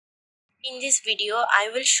In this video,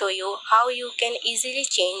 I will show you how you can easily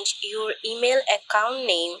change your email account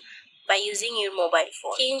name by using your mobile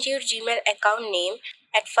phone. Change your Gmail account name.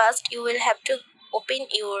 At first, you will have to open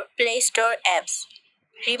your Play Store apps.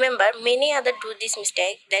 Remember, many others do this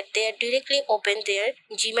mistake that they directly open their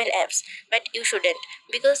Gmail apps, but you shouldn't,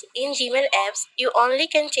 because in Gmail apps you only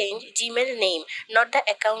can change Gmail name, not the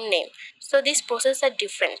account name. So these processes are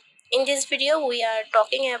different. In this video, we are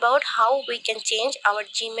talking about how we can change our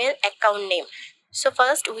Gmail account name. So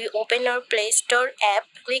first, we open our Play Store app.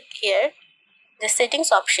 Click here, the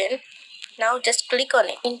settings option. Now just click on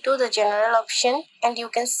it into the general option and you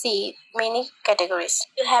can see many categories.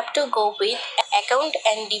 You have to go with account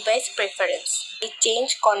and device preference. We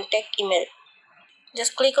change contact email.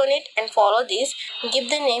 Just click on it and follow this. Give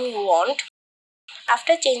the name you want.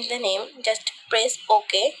 After change the name, just press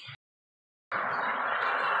OK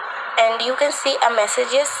and you can see a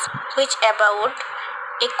messages which about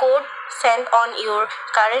a code sent on your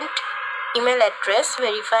current email address.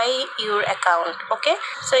 Verify your account. Okay,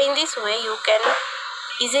 so in this way you can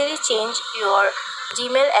easily change your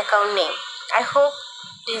Gmail account name. I hope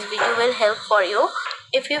this video will help for you.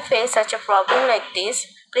 If you face such a problem like this,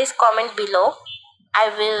 please comment below. I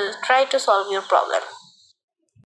will try to solve your problem.